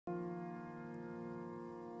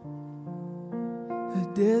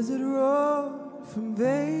desert road from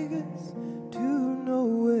Vegas to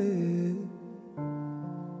nowhere,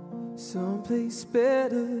 someplace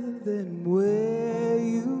better than where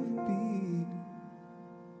you've been.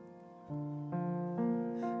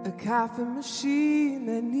 A coffee machine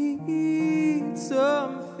that needs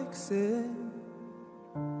some fixing,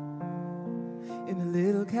 in a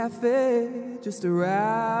little cafe just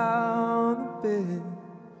around the bend.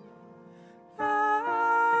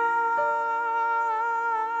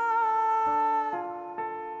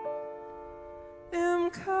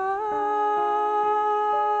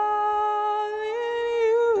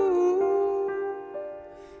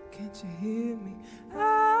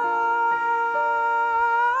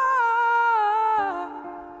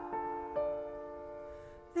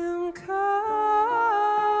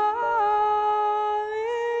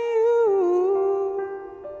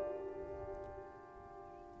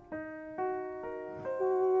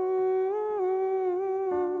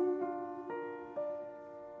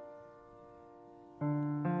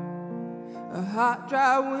 A hot,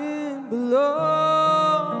 dry wind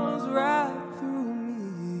blows right through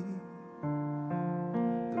me.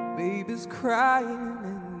 The baby's crying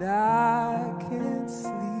and I can't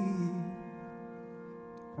sleep.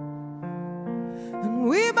 And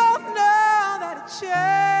we both know that a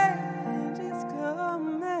change is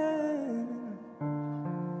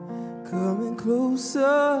coming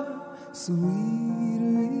closer, sweet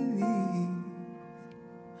relief.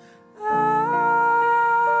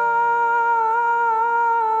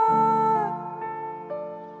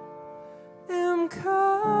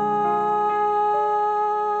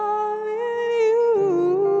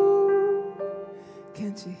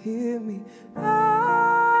 Can't you hear me? I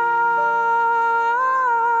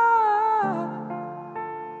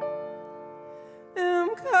am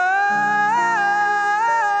calling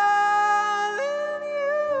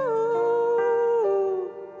you.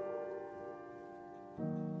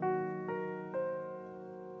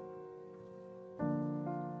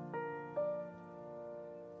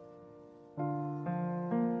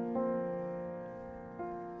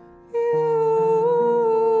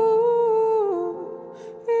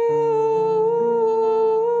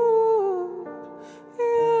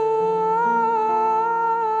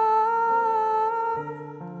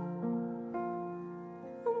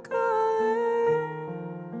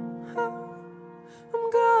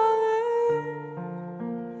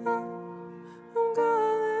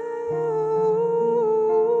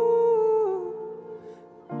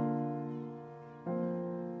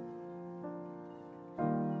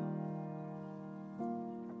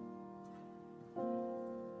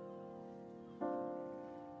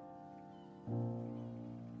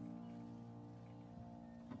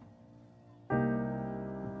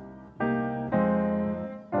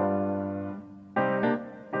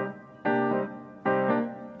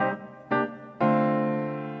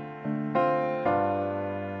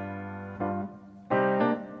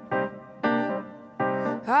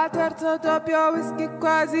 A terza doppia whisky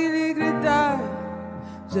quasi li gridai,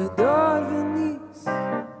 j'adore Venice.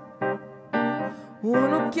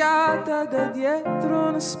 Un'occhiata da dietro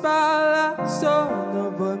una spalla,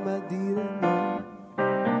 solo vuoi mai dire no.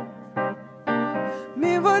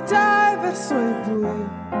 Mi voltai verso il buio,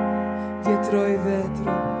 dietro i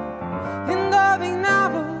vetri,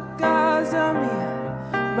 indovinavo casa mia,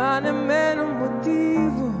 ma nemmeno un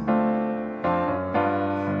motivo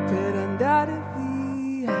per andare via.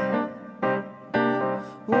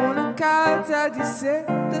 Una calza di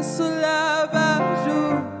seta sulla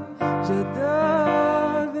giù,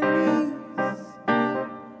 j'adore Venice.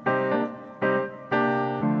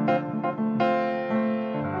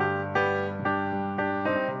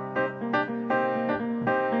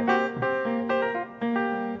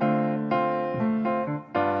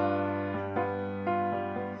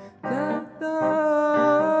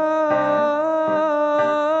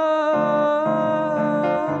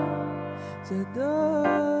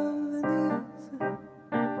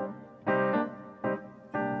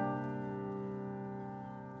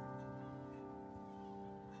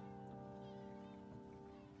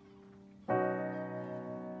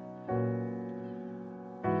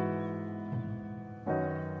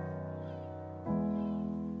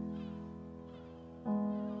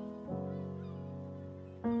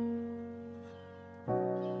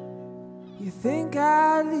 You think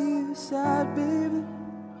I'd leave your side, baby?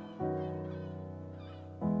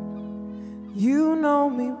 You know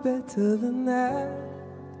me better than that.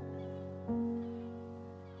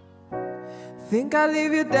 Think I'd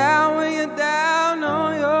leave you down when you're down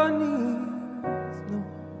on your knees? No,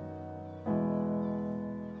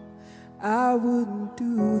 I wouldn't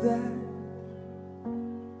do that.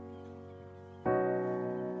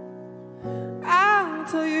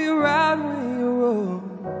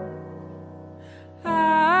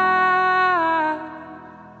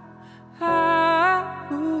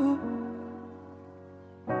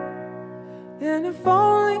 And if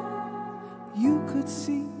only you could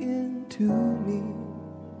see into me.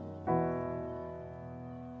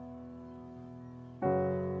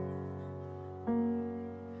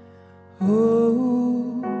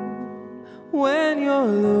 Oh, when you're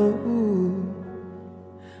low,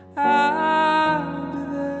 I'll be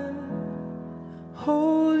there,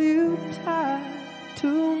 hold you tight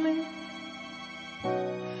to me.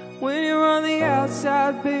 When you're on the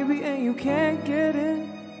outside, baby, and you can't get in,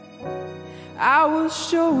 I will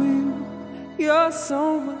show you you're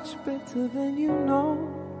so much better than you know.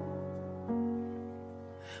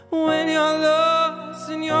 When you're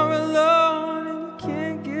lost and you're alone and you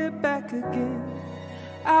can't get back again,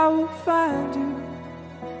 I will find you,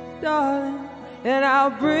 darling, and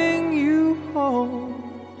I'll bring you home.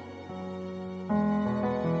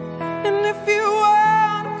 And if you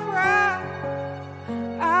want to cry,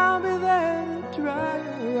 I'll be there to dry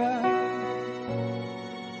your eyes.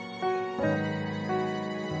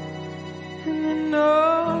 And in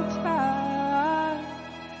no time,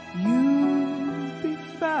 you'll be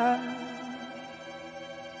fine.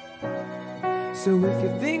 So if you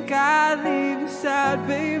think I'd leave your side,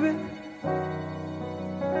 baby,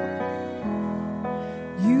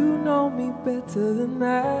 you know me better than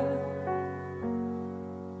that.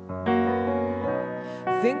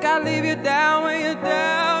 Think I'd leave you down when you're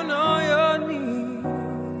down on your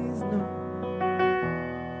knees? No,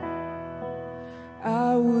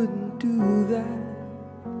 I wouldn't do that.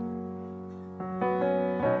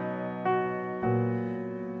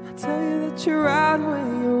 I tell you that you're right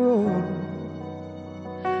when you're wrong.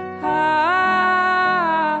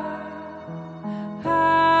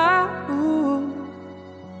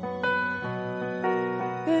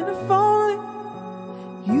 And if only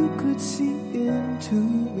you could see into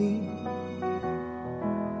me.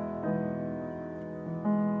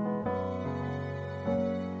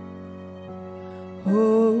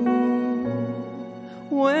 Oh,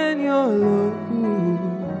 when you're low,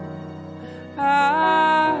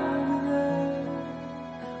 I'll be there,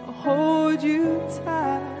 I'll hold you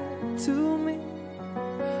tight to me.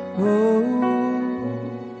 Oh,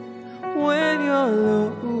 when you're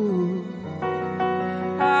low,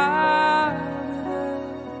 I'll be there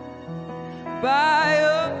by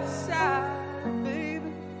your side,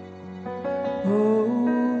 baby. Oh,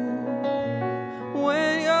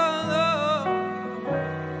 when you're low,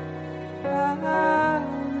 I'll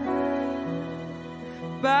be there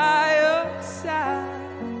by your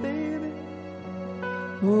side, baby.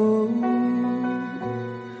 Oh,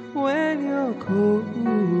 when you're cold,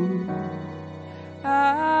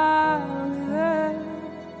 I'll be there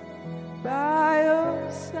by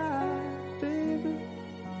your side, baby.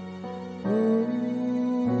 Oh,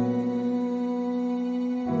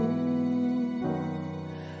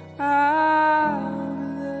 I'll be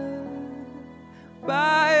there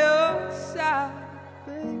by your side,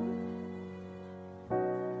 baby.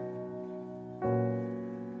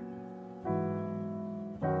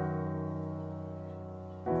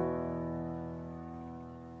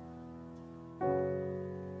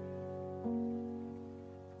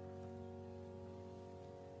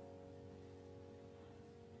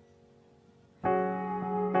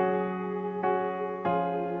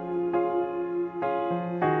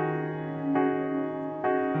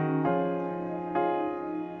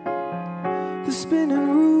 The spinning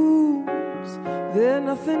rooms, they're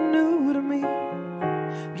nothing new to me.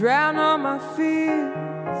 Drown all my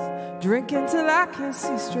fears, drinking till I can't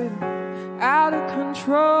see straight. I'm out of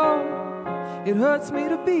control, it hurts me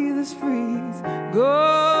to be this free. Go.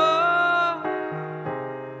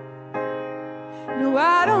 No,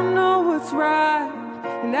 I don't know what's right,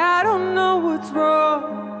 and I don't know what's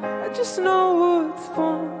wrong. I just know what's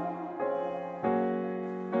fun.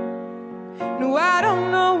 No, I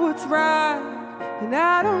don't know what's right, and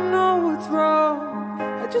I don't know what's wrong.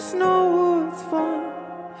 I just know what's fun.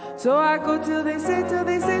 So I go till they say, till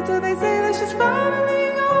they say, till they say, let's just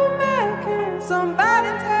finally go back and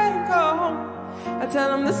somebody take home. I tell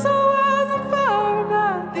them this whole world's on fire, I'm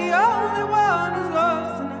not the only one who's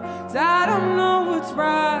lost tonight. 'Cause I don't know what's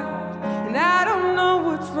right, and I don't know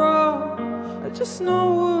what's wrong. I just know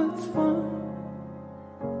what's fun.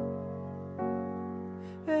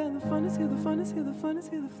 And the fun is here, the fun is here, the fun is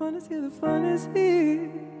here, the fun is here, the fun is here.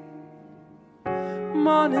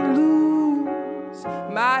 Morning looms,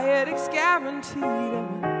 my headache's guaranteed,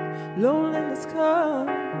 and when loneliness comes,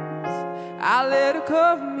 I let it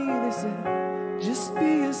cover me. They say, just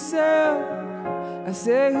be yourself. I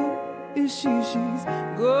say, who is she? She's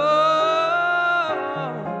gone.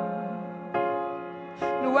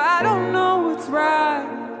 No, I don't know what's right,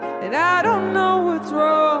 and I don't know what's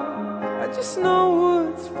wrong. I just know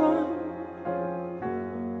what's fun.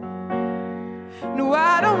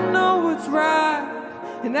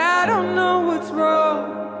 And I don't know what's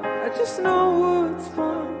wrong, I just know what's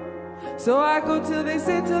fun. So I go till they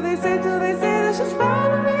say, till they say, till they say, let's just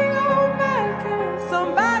follow me home back. Can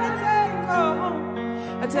somebody take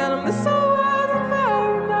home? I tell them the soul wasn't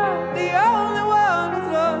far enough, the only one who's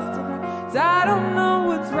lost tonight. 'Cause I don't know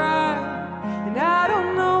what's right, and I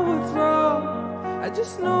don't know what's wrong, I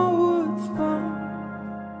just know what's fun.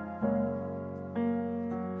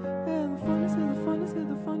 Yeah, the fun is here, the fun is here,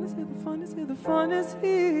 the fun is here, the fun is here, the fun is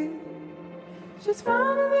here. Just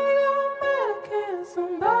finally on back, can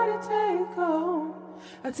somebody take home?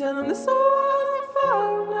 I tell them the soul wasn't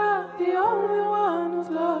far, I'm not the only one who's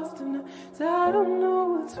lost tonight. So I don't know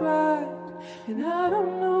what's right, and I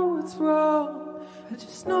don't know what's wrong, I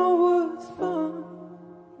just know what's fun.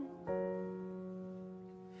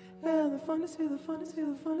 Yeah, the fun is here, the fun is here,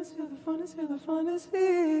 the fun is here, the fun is here, the fun is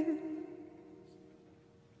here.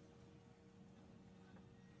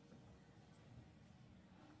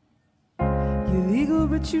 You're legal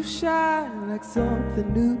but you shine like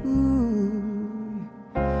something new,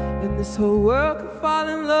 and this whole world could fall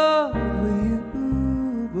in love with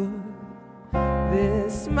you. But their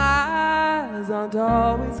smiles aren't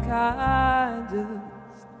always kind,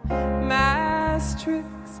 just mask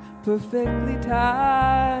tricks perfectly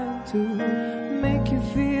timed to make you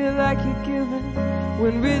feel like you're giving,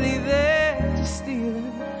 when really they're just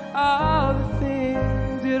stealing all the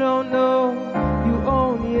things you don't know you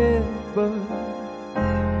own yet. But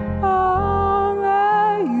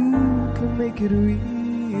make it real,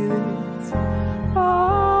 it's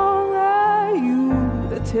all you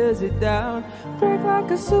that tears it down. Break like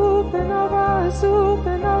a supernova,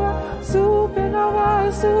 supernova,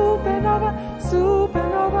 supernova, supernova,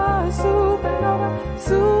 supernova, supernova,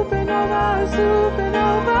 supernova,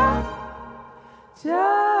 supernova.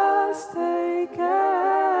 Just take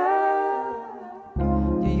care.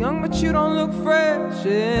 You're young but you don't look fresh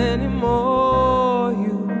anymore.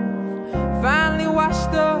 You finally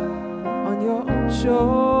washed up on your own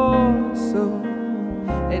shore. So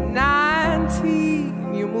at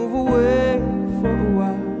 19 you move away for a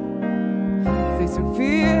while. Facing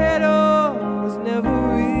fear head on was never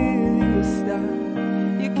really your style.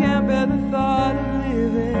 You can't bear the thought of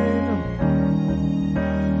living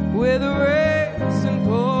with a race and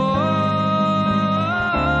poor.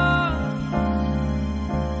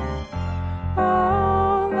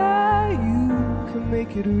 All that you can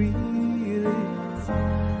make it real is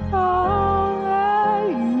all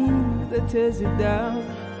you that tears it down.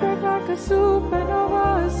 Break like a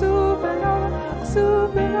supernova, supernova,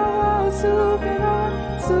 supernova, supernova,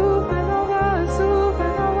 supernova,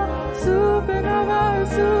 supernova, supernova,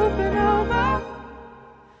 supernova.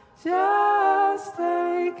 Just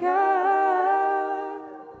take care.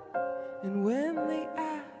 And when they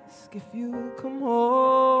ask if you come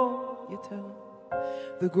home, you tell them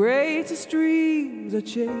the greatest dreams are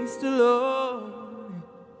chased alone.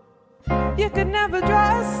 You could never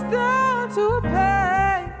draw us down to a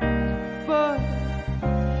page, but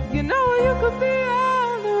you know you could be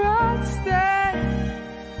on the right stage.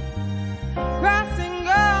 Crossing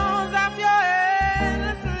girls off your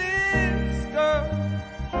endless list, girl.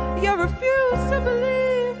 You refuse to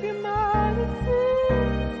believe you might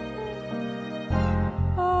exist.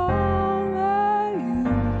 All that you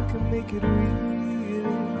can make it real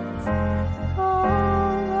is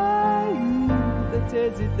all that you that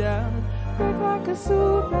tears it down. Break like a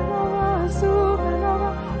supernova,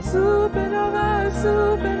 supernova, supernova,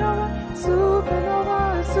 supernova, supernova,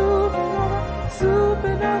 supernova,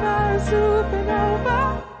 supernova, supernova.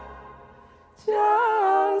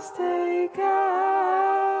 Just take care.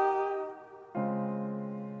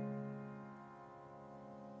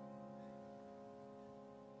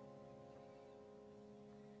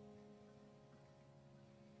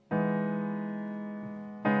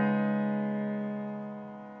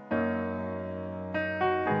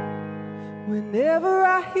 Whenever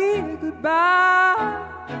I hear goodbye,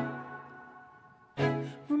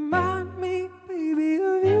 remind me, baby,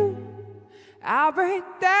 of you. I'll break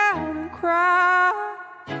down and cry.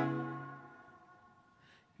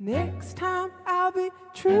 Next time I'll be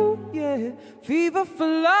true, yeah. Fever for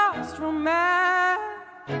lost romance.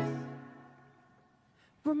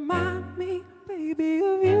 Remind me, baby,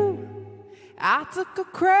 of you. I took a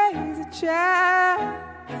crazy chance.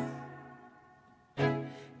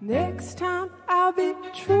 Next time I'll be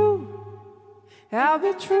true, I'll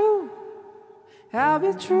be true, I'll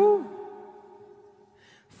be true.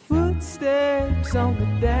 Footsteps on the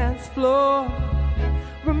dance floor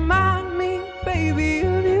remind me, baby,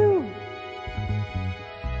 of you.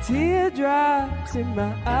 Teardrops in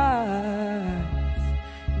my eyes.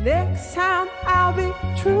 Next time I'll be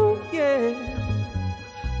true, yeah.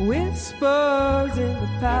 whispers in the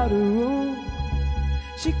powder room.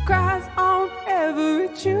 She cries on every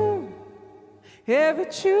tune, every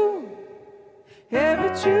tune,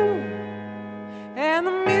 every tune. And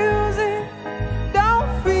the music don't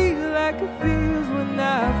feel like it feels when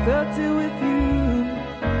I felt it with you.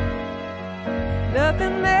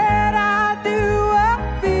 Nothing that I do or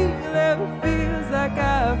feel ever feels like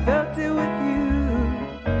I felt it with you.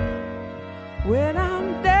 When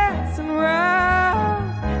I'm dancing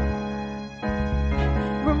around,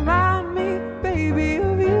 remind me, baby,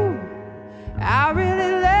 of you. I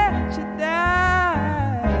really let you down.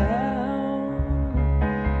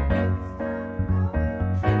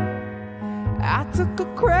 I took a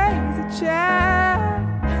crazy chance.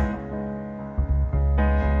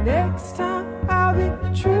 Next time I'll be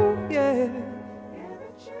true, yeah. Never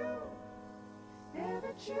true,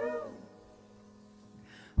 never true.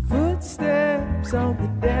 Footsteps on the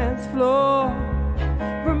dance floor,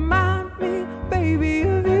 remind me, baby,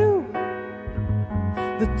 of you.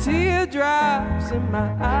 The teardrops in my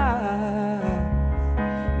eyes.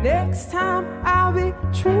 Next time I'll be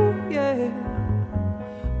true, yeah.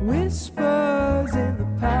 Whispers in the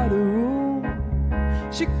powder room.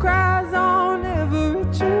 She cries on every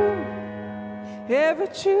tune, every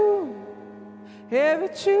tune, every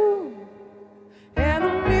tune. And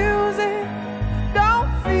the music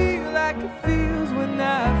don't feel like it feels when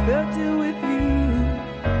I felt it with you.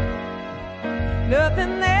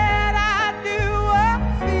 Nothing that I do or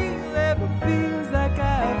feel ever feels like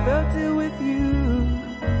I felt it with you.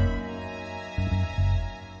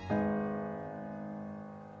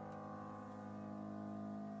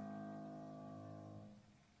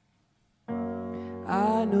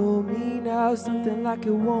 I know me now, something like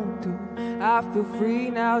it won't do. I feel free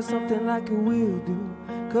now, something like it will do.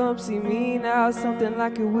 Come see me now, something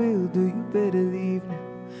like it will do. You better leave now.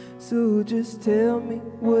 So just tell me,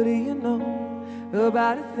 what do you know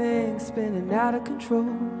about a thing spinning out of control?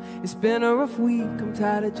 It's been a rough week, I'm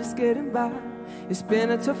tired of just getting by. It's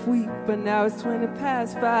been a tough week, but now it's 20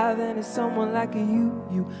 past 5, and it's someone like you.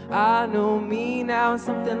 I know me now,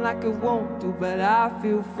 something like it won't do, but I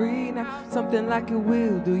feel free now, something like it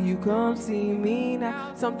will do. You come see me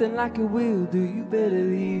now, something like it will do. You better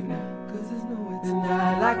leave now, 'cause there's nowhere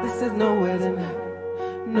tonight, like this is nowhere tonight.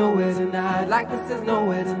 Nowhere tonight, like this is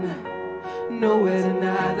nowhere tonight. Nowhere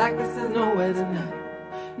tonight, like this is nowhere tonight.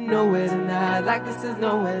 Nowhere tonight, like this is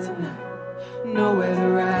nowhere tonight. Nowhere to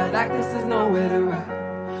ride, like this is nowhere to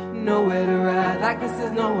ride. Nowhere to ride, like this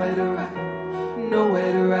is nowhere to ride.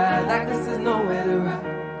 Nowhere to ride, like this is nowhere to ride.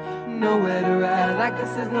 Nowhere to ride, like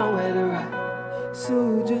this is nowhere to ride.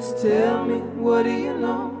 So just tell me, what do you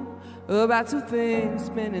know about two things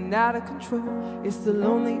spinning out of control? It's the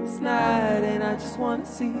loneliest night, and I just wanna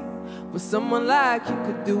see what someone like you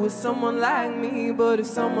could do with someone like me. But it's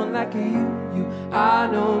someone like you. I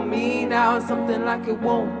know me now, something like it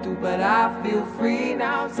won't do, but I feel free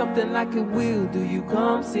now, something like it will do. You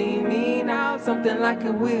come see me now, something like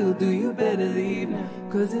it will do. You better leave now,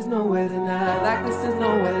 'cause there's nowhere tonight, like this is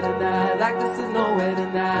nowhere tonight, like this is nowhere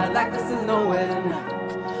tonight, like this is nowhere tonight.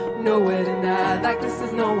 Nowhere tonight, like this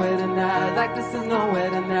is nowhere tonight, like this is nowhere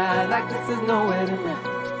tonight, like this is nowhere tonight.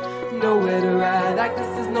 Nowhere to ride, like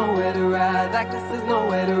this is nowhere to ride, like this is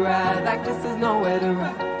nowhere to ride, like this is nowhere to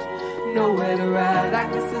ride. Nowhere to ride,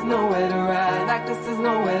 like this is nowhere to ride, like this is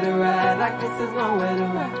nowhere to ride, like this is nowhere to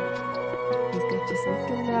ride. He's got you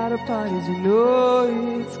sneaking out of parties, you know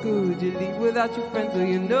it's good. You leave without your friends, so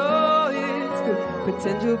you know it's good.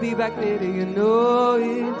 Pretend you'll be back later, you know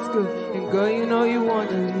it's good. And girl, you know you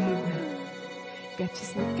wanna leave now. Got you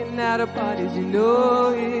sneaking out of parties, you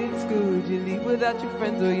know it's good. You leave without your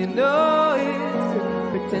friends, so you know it's good.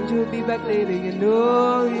 Pretend you'll be back later, you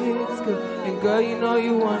know it's good. And girl, you know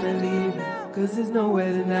you wanna leave, 'cause there's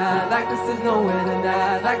nowhere tonight, like this is nowhere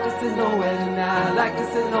tonight, like this is nowhere tonight, like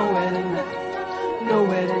this is nowhere tonight.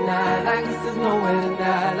 Nowhere tonight, like this is nowhere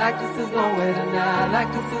tonight, like this is nowhere tonight,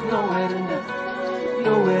 like this is nowhere tonight.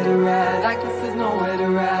 Nowhere to ride, like this is nowhere to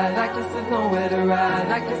ride, like this is nowhere to ride,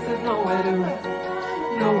 like this is nowhere to ride.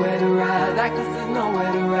 Nowhere to ride, like this is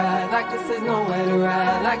nowhere to ride, like this is nowhere to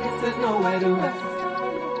ride, like this is nowhere to ride.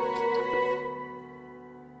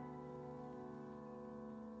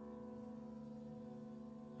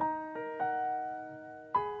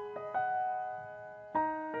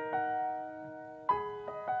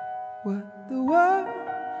 What the world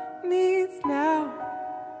needs now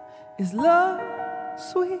is love,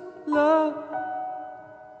 sweet love.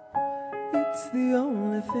 It's the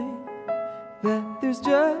only thing that there's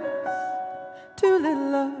just too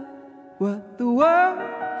little of. What the world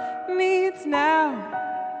needs now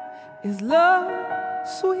is love,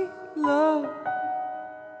 sweet love.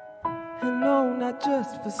 And no, not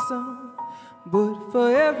just for some, but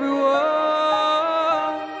for everyone.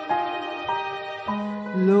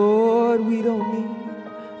 Lord, we don't need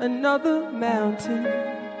another mountain.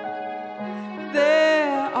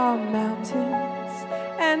 There are mountains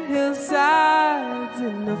and hillsides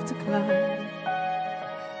enough to climb.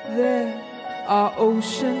 There are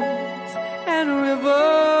oceans and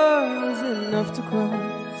rivers enough to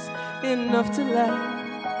cross, enough to last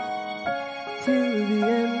till the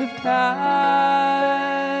end of time.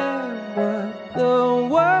 What the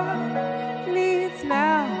world needs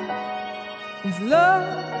now is love,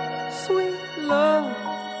 sweet love.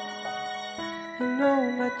 And no,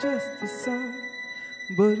 not just for some,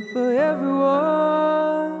 but for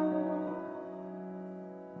everyone.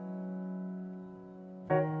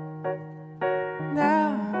 Now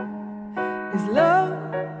is love,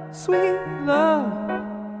 sweet love.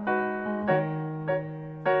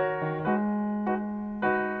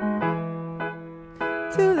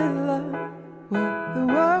 Too little love, what the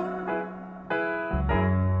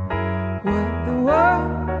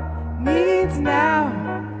world needs now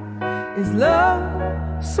is love,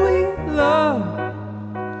 sweet love.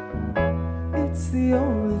 It's the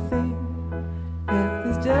only thing that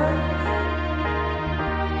is just.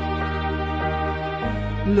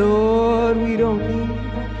 Lord, we don't need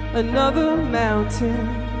another mountain.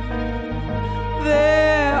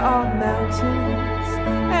 There are mountains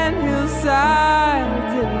and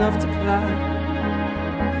hillsides enough to climb.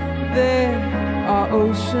 There are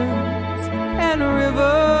oceans and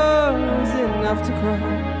rivers enough to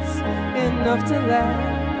cross, enough to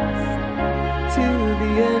last till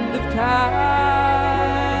the end of time.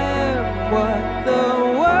 What the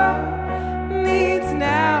world needs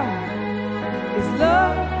now is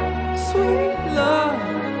love, sweet love.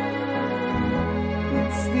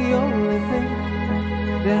 It's the only thing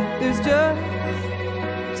that there's just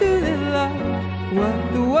too little love. What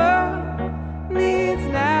the world needs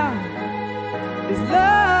now is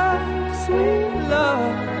love, sweet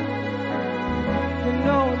love. And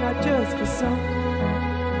no, not just for some,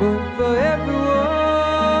 but for everyone.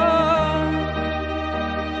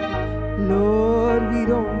 Lord, we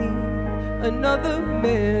don't need another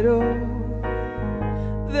meadow.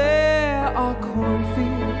 There are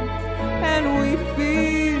cornfields and wheat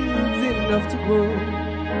fields enough to grow.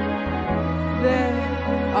 There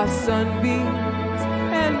are sunbeams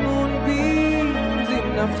and moonbeams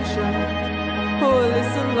enough to shine. Oh,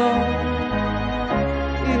 listen, Lord,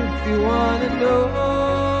 if you wanna know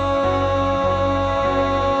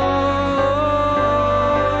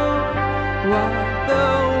what the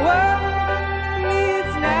world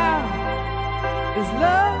needs now is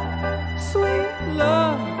love, sweet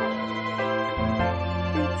love.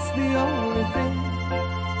 It's the only thing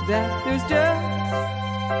that there's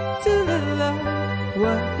just too little love.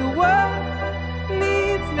 What the world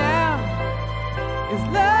needs now is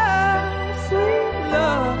love, sweet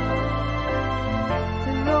love.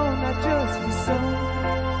 And no, not just for some,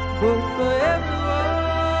 but for everyone.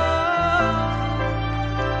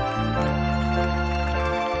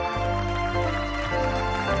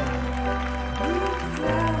 Needs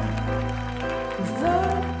now is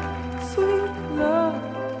love, sweet love.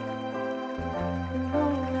 And no,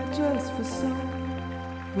 not just for some,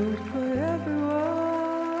 but for everyone.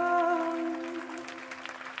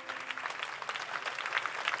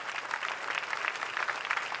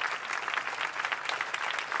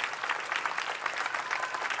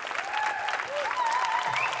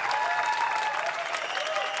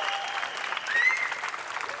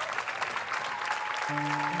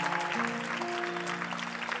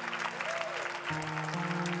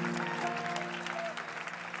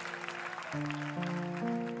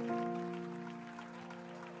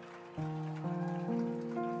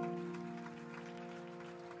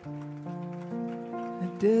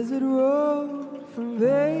 Desert road from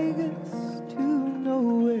Vegas to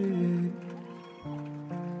nowhere,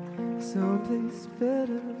 someplace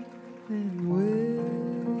better than where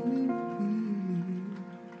you've been.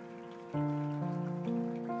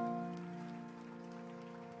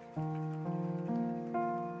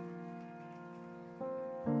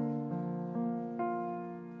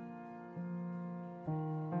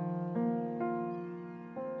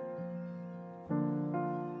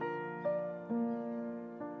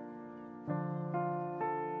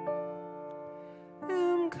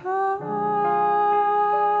 Calling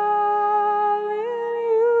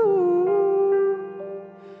you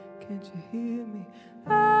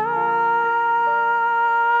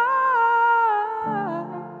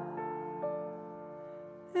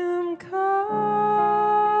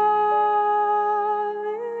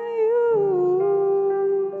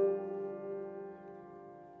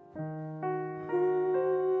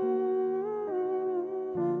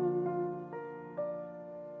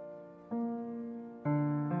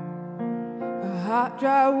hot,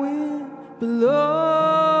 dry wind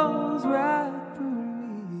blows right